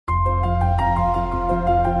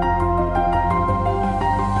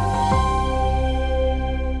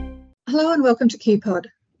and welcome to QPod,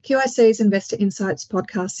 QIC's Investor Insights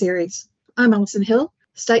podcast series. I'm Alison Hill,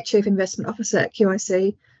 State Chief Investment Officer at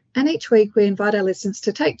QIC, and each week we invite our listeners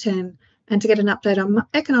to take 10 and to get an update on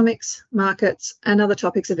economics, markets, and other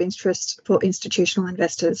topics of interest for institutional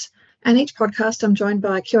investors. And each podcast I'm joined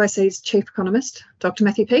by QIC's Chief Economist, Dr.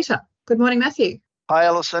 Matthew Peter. Good morning, Matthew. Hi,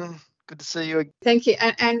 Alison. Good to see you again. Thank you.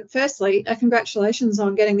 And firstly, congratulations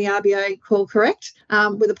on getting the RBA call correct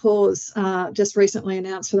with a pause just recently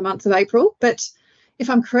announced for the month of April. But if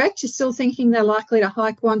I'm correct, you're still thinking they're likely to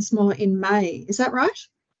hike once more in May. Is that right?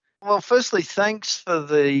 Well, firstly, thanks for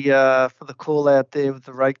the call out there with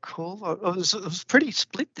the rate call. It was pretty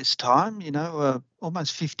split this time,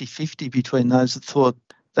 almost 50-50 between those that thought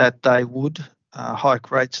that they would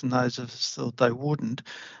hike rates and those of us thought they wouldn't.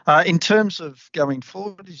 In terms of going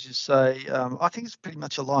forward, as you say, I think it's pretty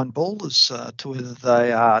much a line ball as to whether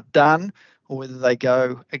they are done or whether they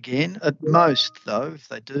go again. At most, though, if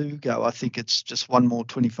they do go, I think it's just one more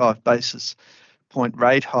 25 basis point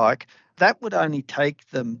rate hike. That would only take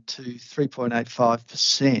them to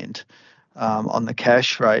 3.85% on the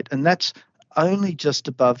cash rate, and that's only just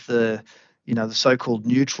above the so-called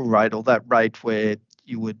neutral rate, or that rate where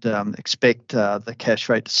you would expect the cash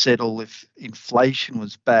rate to settle if inflation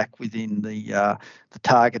was back within the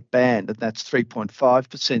target band, and that's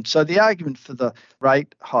 3.5%. So the argument for the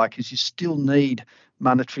rate hike is you still need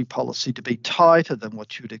monetary policy to be tighter than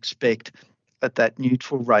what you would expect at that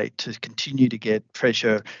neutral rate to continue to get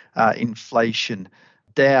pressure inflation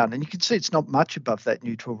down. And you can see it's not much above that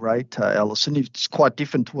neutral rate, Alison. It's quite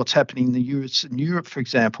different to what's happening in the US and Europe, for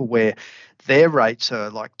example, where their rates are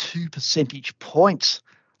like 2 percentage points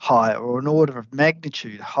higher or an order of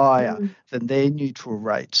magnitude higher than their neutral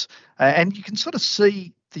rates. And you can sort of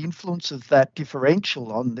see the influence of that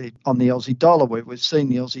differential on the Aussie dollar, where we've seen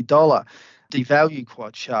the Aussie dollar devalue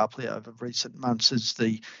quite sharply over recent months as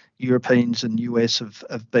the Europeans and US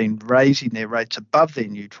have been raising their rates above their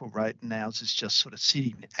neutral rate, and ours is just sort of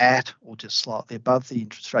sitting at or just slightly above the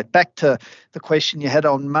interest rate. Back to the question you had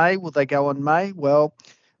on May, will they go on May? Well,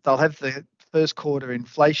 they'll have the first quarter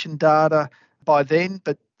inflation data by then,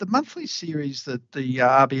 but the monthly series that the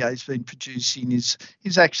RBA has been producing is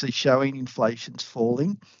actually showing inflation's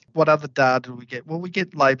falling. What other data do we get? Well, we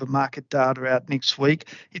get labour market data out next week.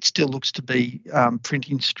 It still looks to be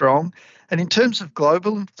printing strong. And in terms of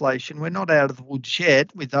global inflation, we're not out of the woods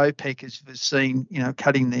yet, with OPEC, as we've seen,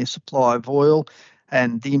 cutting their supply of oil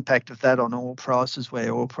and the impact of that on oil prices,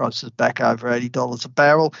 where oil prices are back over $80 a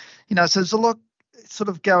barrel. So there's a lot sort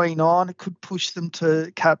of going on. It could push them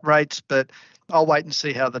to cut rates, but I'll wait and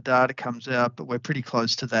see how the data comes out. But we're pretty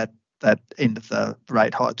close to that end of the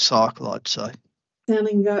rate hike cycle, I'd say.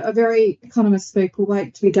 Sounding a very economist speak, will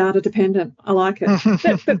wait to be data dependent. I like it,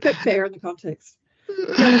 but fair in the context.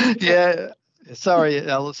 Yeah, sorry,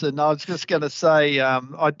 Alison. I was just going to say, I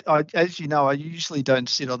as you know, I usually don't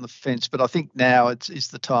sit on the fence, but I think now is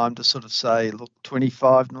the time to sort of say, look,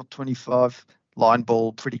 25, not 25, line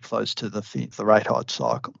ball pretty close to the rate hike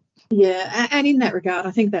cycle. Yeah, and in that regard,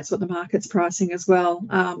 I think that's what the market's pricing as well.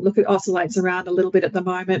 Look, it oscillates around a little bit at the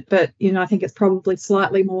moment, but, I think it's probably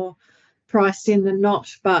slightly more priced in than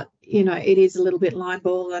not, but, it is a little bit line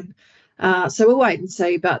ball. And so we'll wait and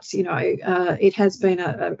see. But, it has been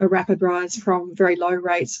a rapid rise from very low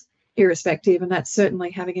rates irrespective, and that's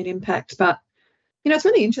certainly having an impact. But, it's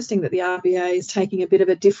really interesting that the RBA is taking a bit of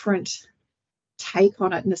a different take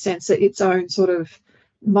on it, in the sense that its own sort of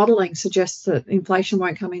modelling suggests that inflation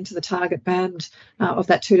won't come into the target band of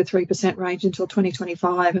that 2 to 3% range until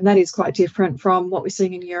 2025, and that is quite different from what we're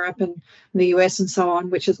seeing in Europe and the US and so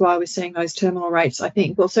on, which is why we're seeing those terminal rates, I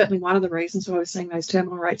think. Well, certainly one of the reasons why we're seeing those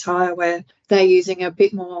terminal rates higher, where they're using a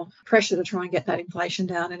bit more pressure to try and get that inflation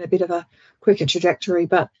down in a bit of a quicker trajectory.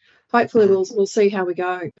 But hopefully we'll see how we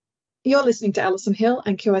go. You're listening to Alison Hill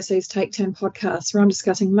and QIC's Take 10 podcast, where I'm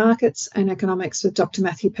discussing markets and economics with Dr.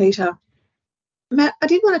 Matthew Peter. Matt, I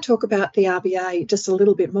did want to talk about the RBA just a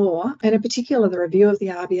little bit more, and in particular the review of the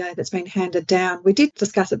RBA that's been handed down. We did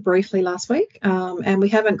discuss it briefly last week, and we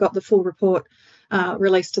haven't got the full report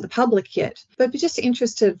released to the public yet. But just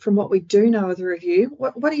interested, from what we do know of the review,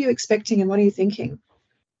 what are you expecting and what are you thinking?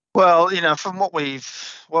 Well, from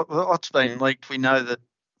what's been leaked, we know that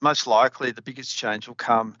most likely the biggest change will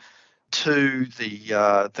come to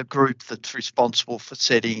the group that's responsible for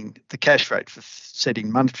setting the cash rate, for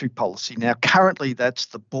setting monetary policy. Now, currently that's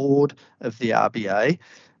the board of the RBA,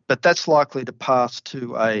 but that's likely to pass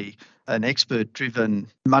to an expert-driven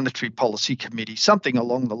monetary policy committee, something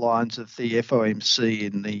along the lines of the FOMC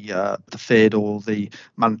in the Fed or the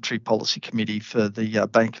Monetary Policy Committee for the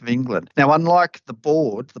Bank of England. Now, unlike the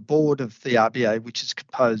board of the RBA, which is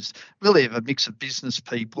composed really of a mix of business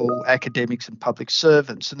people, academics and public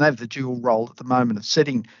servants, and they have the dual role at the moment of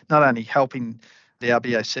setting, not only helping the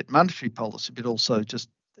RBA set monetary policy, but also just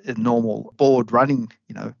a normal board running,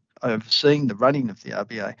 overseeing the running of the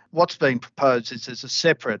RBA. What's being proposed is there's a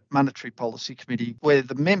separate monetary policy committee where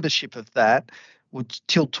the membership of that would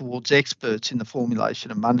tilt towards experts in the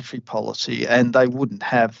formulation of monetary policy, and they wouldn't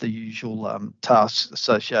have the usual tasks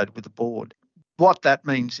associated with the board. What that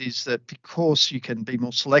means is that because you can be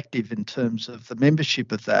more selective in terms of the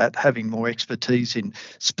membership of that, having more expertise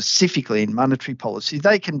specifically in monetary policy,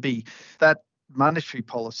 that monetary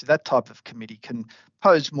policy, that type of committee can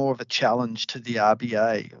pose more of a challenge to the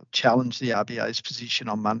RBA, or challenge the RBA's position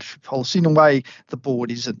on monetary policy in a way the board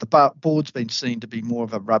isn't. The board's been seen to be more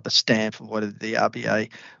of a rubber stamp of what the RBA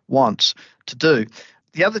wants to do.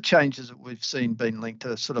 The other changes that we've seen being linked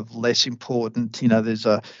are sort of less important.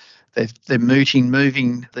 They're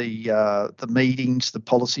moving the meetings, the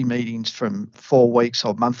policy meetings from 4 weeks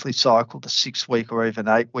or monthly cycle to 6 week or even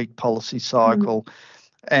 8 week policy cycle.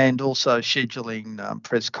 And also scheduling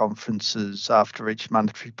press conferences after each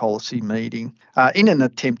monetary policy meeting in an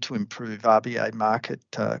attempt to improve RBA market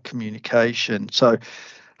communication. So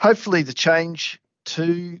hopefully the change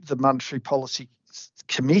to the Monetary Policy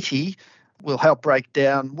Committee will help break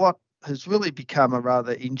down what has really become a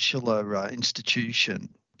rather insular institution.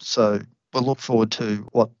 So we'll look forward to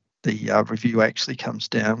what the review actually comes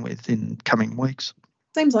down with in coming weeks.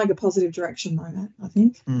 Seems like a positive direction, though, Matt, I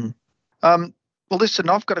think. Well, listen,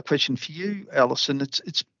 I've got a question for you, Alison.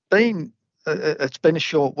 It's been a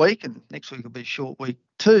short week, and next week will be a short week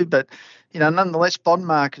too. But nonetheless, bond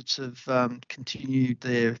markets have continued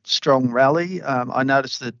their strong rally. I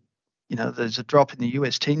noticed that there's a drop in the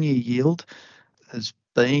US 10-year yield has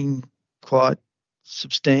been quite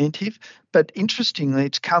substantive, but interestingly,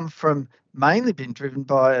 it's mainly been driven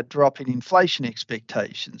by a drop in inflation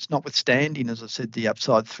expectations, notwithstanding, as I said, the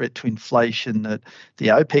upside threat to inflation that the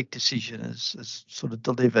OPEC decision has sort of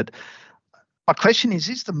delivered. My question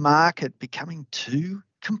is the market becoming too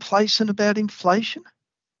complacent about inflation?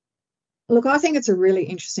 Look, I think it's a really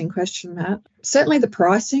interesting question, Matt. Certainly the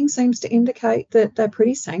pricing seems to indicate that they're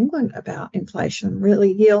pretty sanguine about inflation.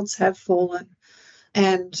 Really, yields have fallen,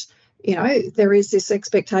 and there is this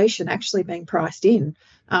expectation actually being priced in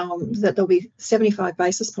that there'll be 75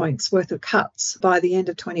 basis points worth of cuts by the end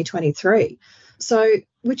of 2023. So,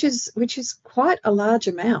 which is quite a large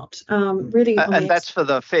amount, really. And that's for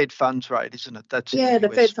the Fed funds rate, isn't it? That's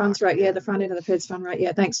the Fed funds rate. Yeah, the front end of the Fed's fund rate.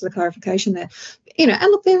 Yeah, thanks for the clarification there.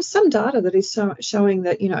 And look, there's some data that is showing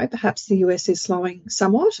that perhaps the US is slowing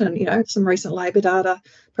somewhat, and some recent labour data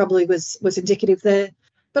probably was indicative there.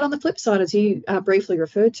 But on the flip side, as you briefly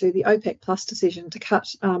referred to, the OPEC Plus decision to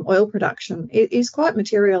cut oil production is quite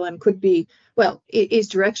material and could be, it is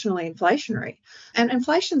directionally inflationary. And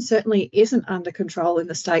inflation certainly isn't under control in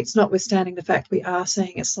the States, notwithstanding the fact we are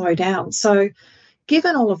seeing it slow down. So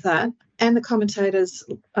given all of that, and the commentators,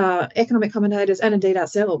 economic commentators, and indeed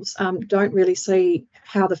ourselves, don't really see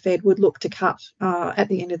how the Fed would look to cut at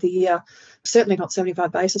the end of the year, certainly not 75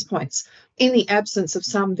 basis points, in the absence of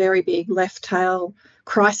some very big left tail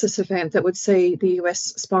crisis event that would see the US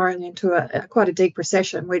spiraling into quite a deep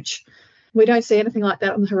recession, which we don't see anything like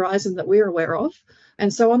that on the horizon that we're aware of.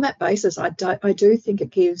 And so on that basis, I do think it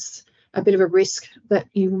gives a bit of a risk that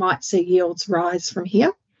you might see yields rise from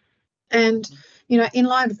here. And in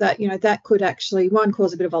light of that, that could actually, one,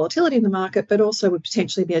 cause a bit of volatility in the market, but also would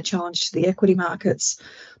potentially be a challenge to the equity markets,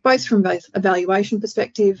 both from a valuation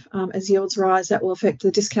perspective. As yields rise, that will affect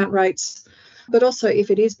the discount rates. But also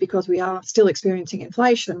if it is because we are still experiencing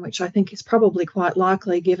inflation, which I think is probably quite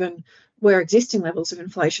likely given where existing levels of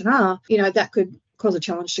inflation are, that could cause a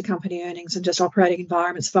challenge to company earnings and just operating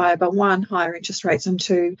environments via, but one, higher interest rates, and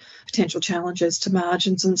two, potential challenges to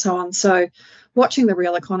margins and so on. So watching the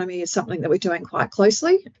real economy is something that we're doing quite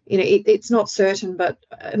closely. It's not certain, but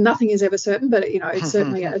nothing is ever certain, but it's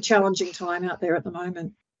certainly a challenging time out there at the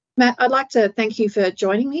moment. Matt, I'd like to thank you for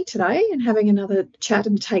joining me today and having another chat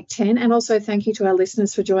and Take 10, and also thank you to our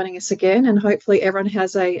listeners for joining us again, and hopefully everyone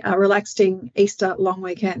has a relaxing Easter long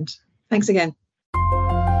weekend. Thanks again.